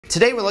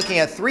Today we're looking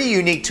at 3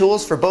 unique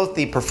tools for both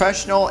the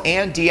professional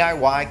and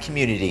DIY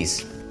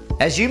communities.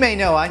 As you may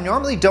know, I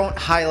normally don't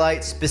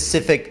highlight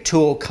specific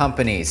tool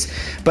companies,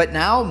 but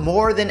now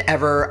more than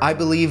ever, I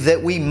believe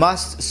that we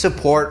must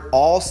support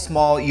all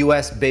small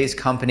US-based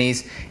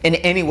companies in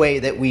any way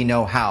that we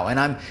know how. And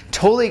I'm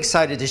totally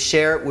excited to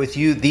share with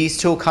you these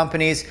tool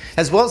companies,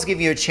 as well as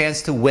give you a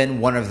chance to win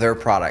one of their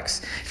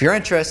products. If you're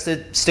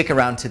interested, stick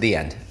around to the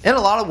end. In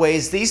a lot of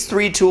ways, these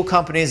 3 tool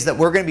companies that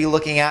we're going to be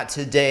looking at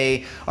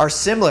today are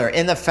similar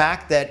in the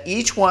fact that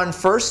each one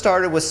first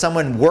started with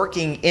someone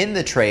working in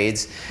the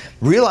trades,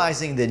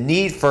 realizing the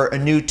need for a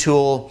new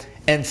tool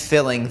and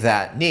filling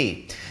that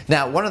need.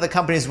 Now, one of the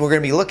companies we're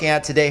going to be looking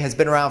at today has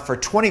been around for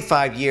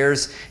 25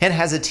 years and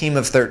has a team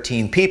of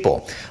 13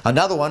 people.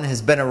 Another one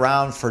has been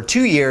around for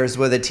 2 years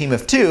with a team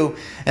of 2,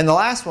 and the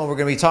last one we're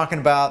going to be talking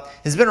about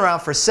has been around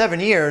for 7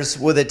 years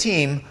with a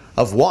team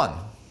of 1.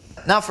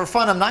 Now, for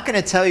fun, I'm not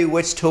going to tell you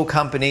which tool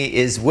company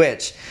is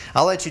which.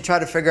 I'll let you try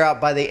to figure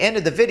out by the end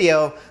of the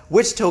video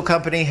which tool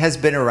company has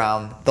been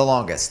around the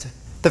longest.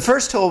 The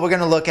first tool we're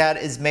going to look at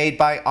is made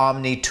by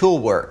Omni Tool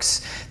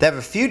Works. They have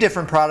a few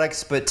different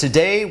products, but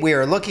today we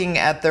are looking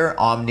at their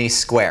Omni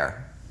Sqaure.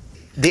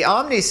 The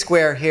Omni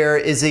Sqaure here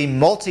is a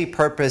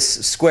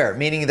multi-purpose square,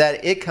 meaning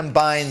that it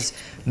combines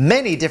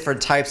many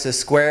different types of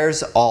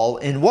squares all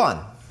in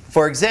one.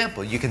 For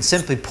example, you can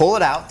simply pull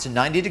it out to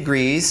 90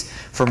 degrees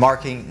for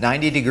marking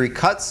 90-degree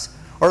cuts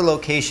or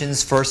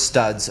locations for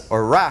studs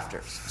or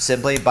rafters,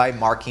 simply by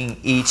marking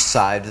each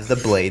side of the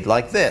blade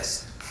like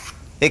this.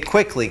 It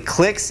quickly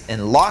clicks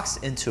and locks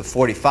into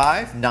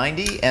 45,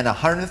 90, and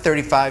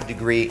 135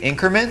 degree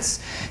increments,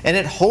 and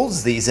it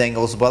holds these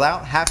angles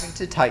without having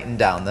to tighten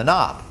down the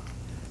knob.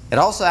 It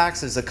also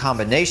acts as a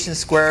combination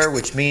square,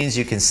 which means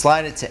you can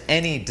slide it to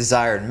any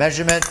desired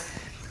measurement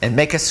and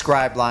make a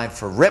scribe line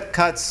for rip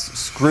cuts,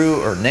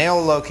 screw or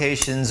nail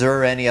locations,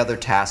 or any other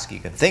task you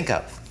can think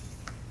of.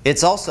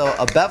 It's also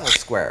a bevel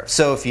square,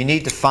 so if you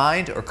need to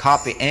find or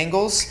copy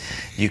angles,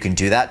 you can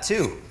do that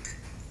too.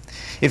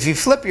 If you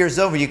flip yours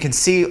over, you can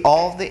see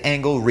all the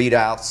angle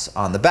readouts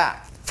on the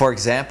back. For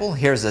example,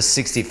 here's a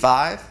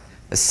 65,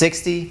 a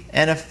 60,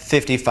 and a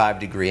 55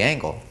 degree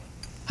angle.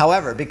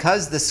 However,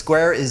 because the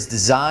square is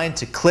designed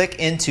to click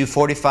into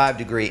 45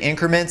 degree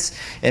increments,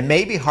 it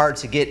may be hard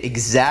to get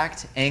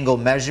exact angle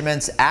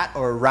measurements at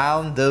or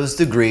around those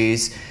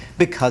degrees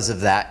because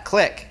of that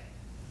click.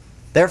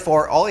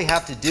 Therefore, all you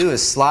have to do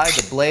is slide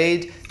the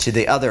blade to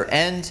the other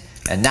end,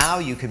 and now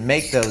you can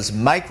make those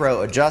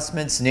micro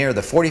adjustments near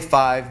the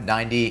 45,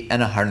 90,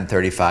 and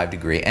 135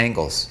 degree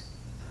angles.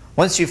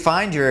 Once you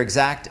find your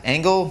exact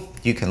angle,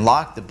 you can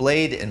lock the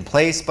blade in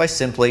place by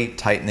simply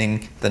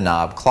tightening the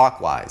knob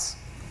clockwise.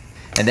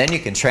 And then you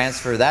can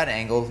transfer that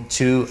angle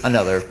to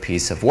another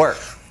piece of work.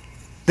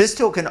 This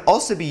tool can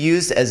also be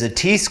used as a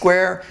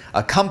T-square,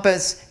 a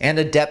compass, and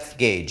a depth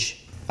gauge.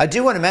 I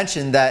do want to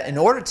mention that in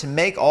order to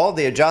make all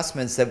the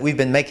adjustments that we've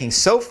been making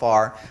so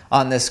far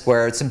on this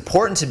square, it's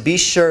important to be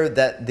sure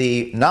that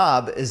the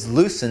knob is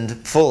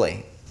loosened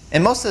fully.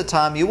 And most of the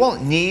time you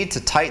won't need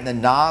to tighten the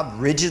knob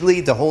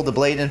rigidly to hold the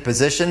blade in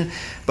position,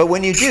 but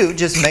when you do,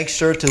 just make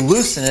sure to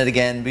loosen it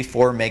again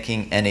before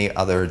making any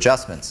other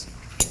adjustments.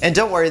 And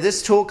don't worry,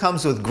 this tool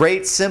comes with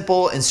great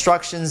simple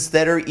instructions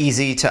that are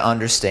easy to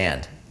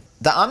understand.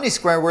 The Omni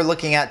Sqaure we're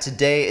looking at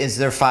today is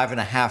their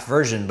 5.5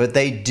 version, but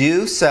they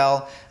do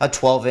sell a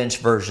 12-inch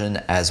version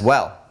as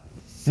well.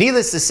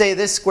 Needless to say,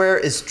 this square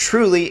is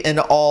truly an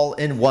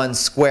all-in-one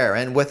square,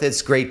 and with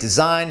its great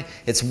design,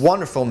 its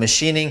wonderful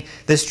machining,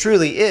 this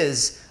truly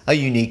is a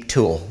unique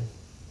tool.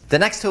 The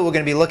next tool we're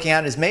going to be looking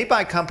at is made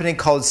by a company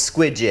called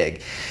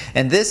Squi.Jig,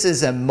 and this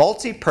is a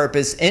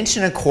multi-purpose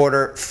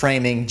 1.25"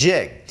 framing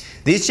jig.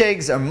 These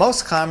jigs are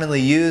most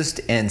commonly used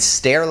in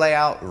stair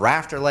layout,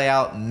 rafter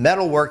layout,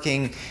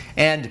 metalworking,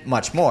 and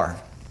much more.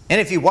 And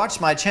if you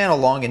watch my channel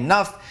long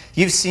enough,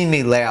 you've seen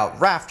me lay out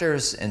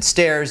rafters and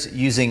stairs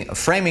using a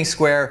framing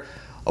square,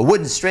 a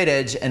wooden straight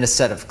edge, and a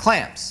set of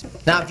clamps.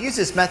 Now, I've used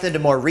this method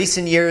in more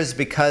recent years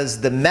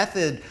because the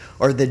method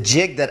or the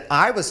jig that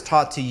I was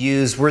taught to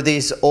use were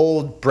these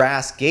old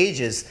brass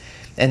gauges,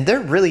 and they're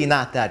really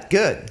not that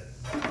good.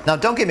 Now,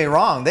 don't get me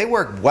wrong, they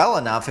work well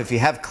enough if you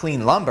have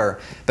clean lumber,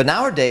 but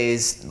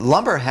nowadays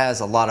lumber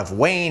has a lot of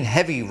wane,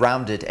 heavy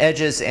rounded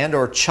edges, and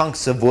or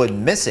chunks of wood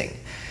missing.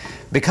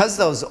 Because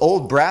those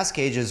old brass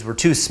gauges were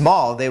too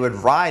small, they would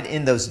ride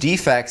in those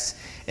defects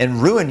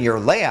and ruin your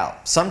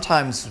layout,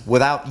 sometimes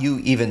without you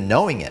even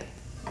knowing it.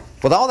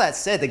 With all that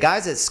said, the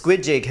guys at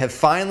Squi.Jig have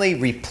finally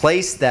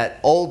replaced that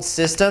old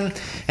system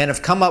and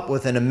have come up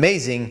with an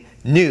amazing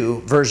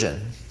new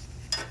version.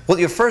 What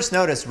you'll first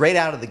notice right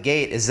out of the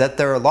gate is that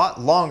they're a lot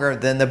longer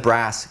than the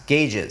brass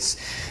gauges.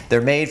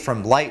 They're made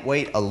from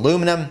lightweight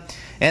aluminum,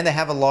 and they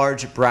have a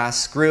large brass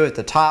screw at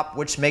the top,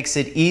 which makes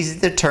it easy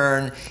to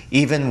turn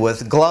even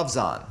with gloves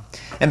on.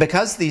 And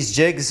because these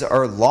jigs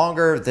are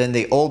longer than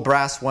the old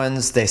brass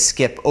ones, they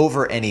skip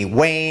over any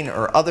wane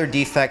or other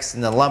defects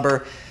in the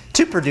lumber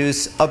to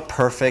produce a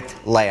perfect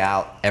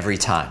layout every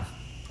time.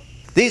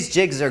 These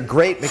jigs are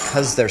great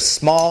because they're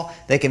small,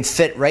 they can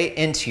fit right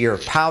into your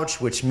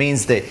pouch, which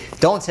means they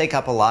don't take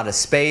up a lot of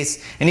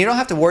space, and you don't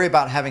have to worry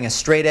about having a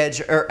straight edge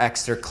or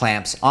extra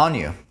clamps on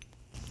you.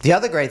 The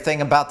other great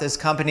thing about this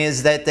company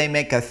is that they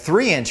make a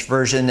 3-inch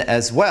version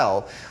as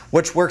well,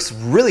 which works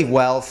really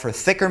well for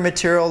thicker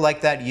material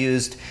like that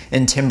used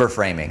in timber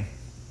framing.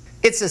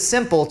 It's a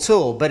simple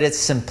tool, but its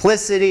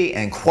simplicity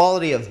and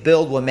quality of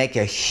build will make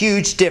a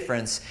huge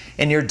difference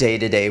in your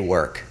day-to-day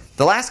work.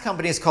 The last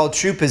company is called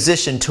True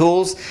Position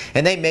Tools,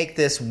 and they make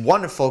this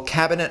wonderful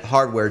cabinet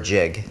hardware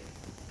jig.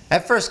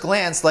 At first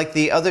glance, like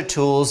the other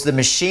tools, the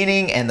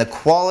machining and the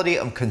quality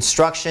of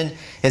construction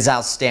is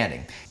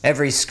outstanding.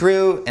 Every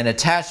screw and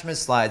attachment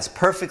slides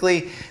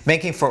perfectly,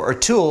 making for a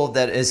tool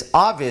that is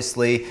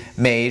obviously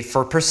made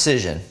for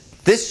precision.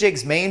 This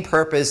jig's main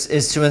purpose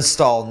is to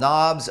install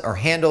knobs or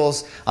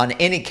handles on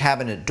any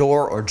cabinet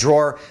door or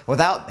drawer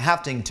without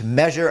having to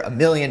measure a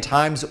million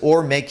times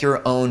or make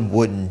your own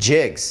wooden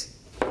jigs.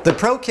 The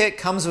Pro Kit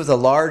comes with a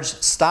large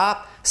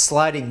stop,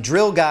 sliding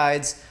drill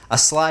guides, a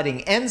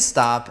sliding end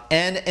stop,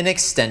 and an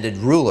extended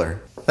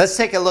ruler. Let's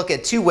take a look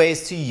at 2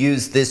 ways to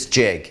use this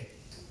jig.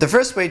 The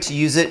first way to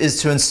use it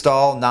is to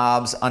install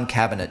knobs on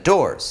cabinet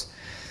doors.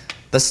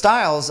 The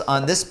stiles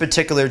on this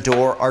particular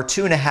door are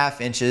 2.5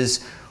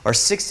 inches or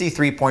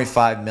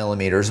 63.5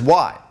 millimeters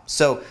wide.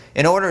 So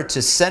in order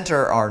to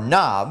center our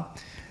knob,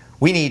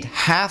 we need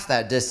half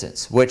that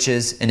distance, which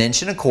is 1.25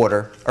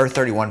 inches or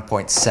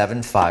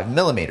 31.75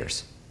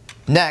 millimeters.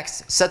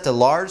 Next, set the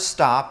large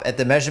stop at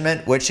the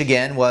measurement, which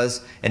again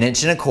was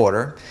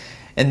 1.25 inches,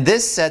 and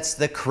this sets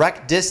the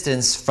correct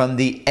distance from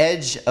the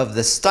edge of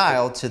the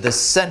stile to the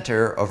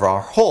center of our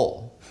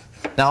hole.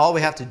 Now all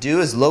we have to do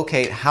is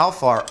locate how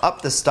far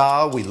up the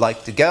stile we'd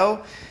like to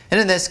go, and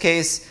in this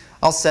case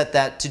I'll set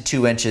that to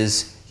 2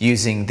 inches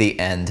using the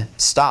end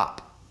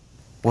stop.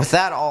 With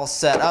that all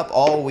set up,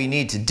 all we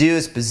need to do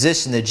is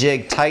position the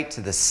jig tight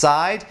to the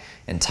side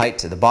and tight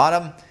to the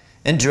bottom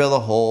and drill a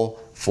hole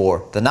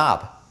for the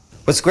knob.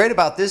 What's great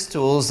about this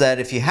tool is that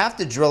if you have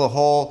to drill a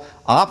hole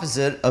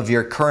opposite of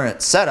your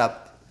current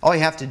setup, all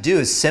you have to do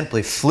is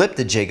simply flip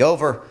the jig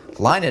over,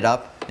 line it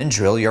up, and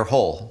drill your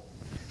hole.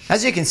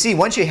 As you can see,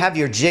 once you have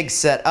your jig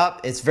set up,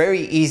 it's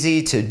very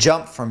easy to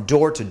jump from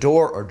door to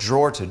door or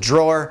drawer to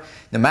drawer,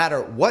 no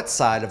matter what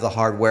side of the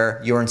hardware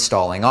you're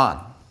installing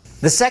on.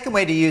 The second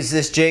way to use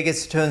this jig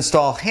is to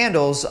install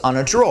handles on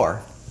a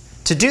drawer.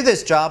 To do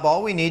this job,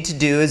 all we need to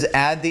do is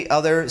add the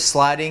other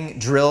sliding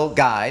drill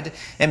guide,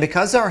 and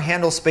because our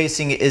handle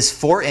spacing is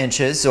 4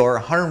 inches or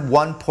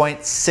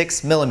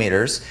 101.6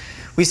 millimeters,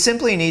 we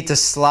simply need to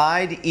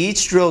slide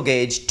each drill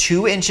gauge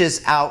 2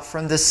 inches out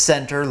from the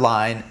center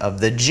line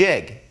of the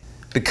jig.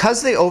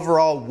 Because the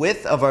overall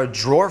width of our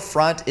drawer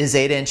front is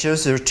 8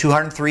 inches or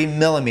 203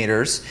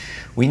 millimeters,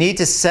 we need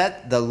to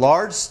set the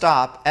large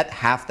stop at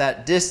half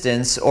that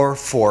distance or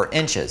 4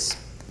 inches.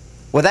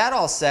 With that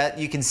all set,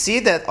 you can see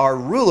that our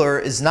ruler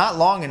is not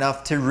long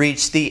enough to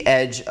reach the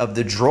edge of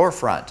the drawer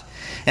front,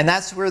 and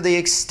that's where the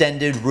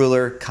extended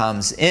ruler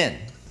comes in.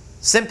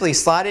 Simply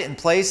slide it in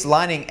place,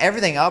 lining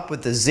everything up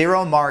with the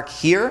 0 mark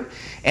here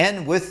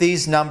and with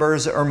these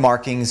numbers or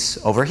markings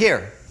over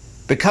here.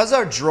 Because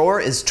our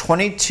drawer is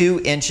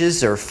 22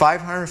 inches or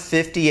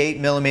 558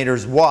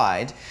 millimeters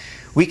wide,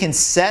 we can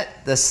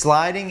set the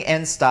sliding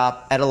end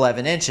stop at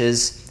 11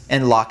 inches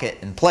and lock it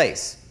in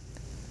place.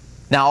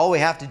 Now all we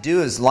have to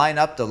do is line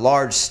up the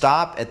large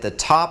stop at the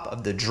top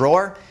of the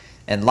drawer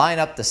and line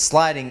up the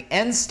sliding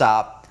end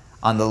stop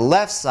on the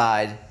left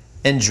side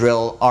and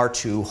drill our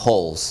 2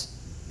 holes.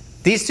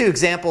 These 2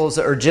 examples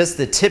are just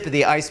the tip of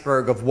the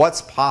iceberg of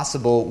what's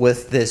possible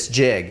with this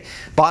jig.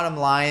 Bottom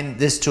line,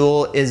 this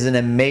tool is an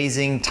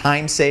amazing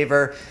time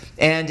saver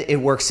and it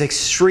works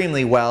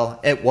extremely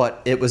well at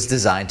what it was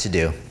designed to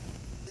do.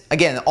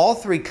 Again, all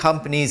 3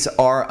 companies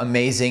are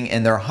amazing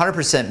and they're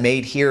 100%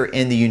 made here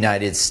in the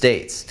United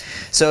States.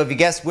 So if you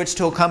guess which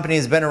tool company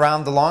has been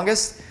around the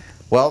longest,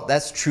 well,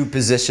 that's True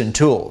Position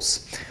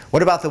Tools.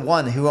 What about the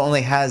one who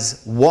only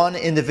has one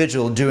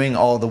individual doing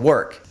all the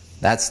work?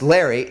 That's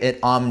Larry at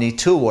Omni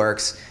Tool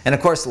Works. And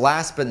of course,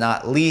 last but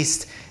not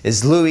least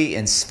is Louis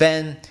and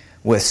Sven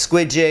with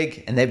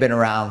Squi.Jig, and they've been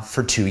around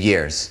for 2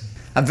 years.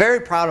 I'm very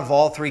proud of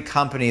all 3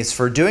 companies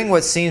for doing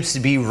what seems to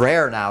be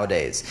rare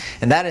nowadays,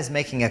 and that is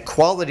making a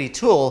quality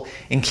tool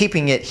and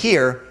keeping it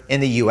here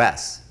in the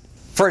US.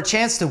 For a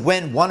chance to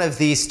win one of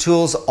these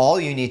tools, all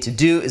you need to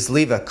do is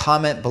leave a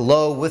comment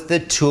below with the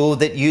tool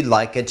that you'd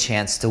like a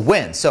chance to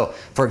win. So,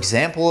 for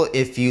example,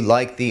 if you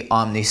like the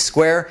Omni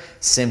Sqaure,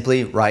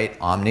 simply write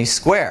Omni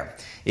Sqaure.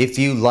 If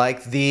you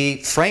like the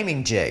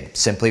framing jig,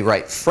 simply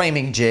write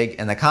framing jig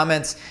in the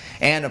comments.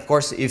 And of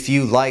course, if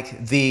you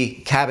like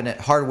the cabinet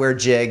hardware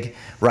jig,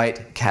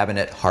 write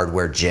cabinet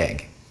hardware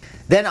jig.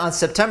 Then on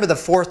September the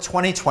 4th,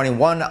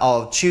 2021,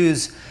 I'll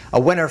choose a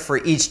winner for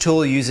each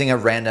tool using a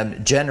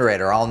random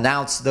generator. I'll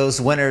announce those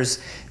winners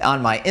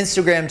on my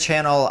Instagram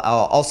channel.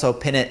 I'll also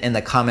pin it in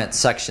the comment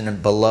section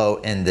below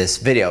in this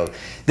video.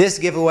 This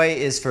giveaway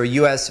is for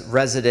US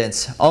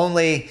residents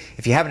only.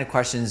 If you have any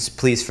questions,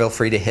 please feel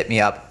free to hit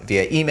me up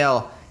via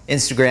email,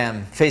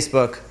 Instagram,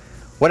 Facebook,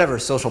 whatever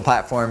social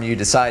platform you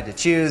decide to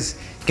choose.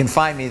 You can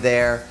find me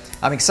there.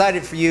 I'm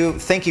excited for you.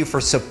 Thank you for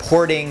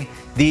supporting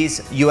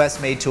these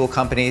US made tool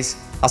companies.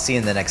 I'll see you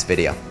in the next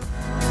video.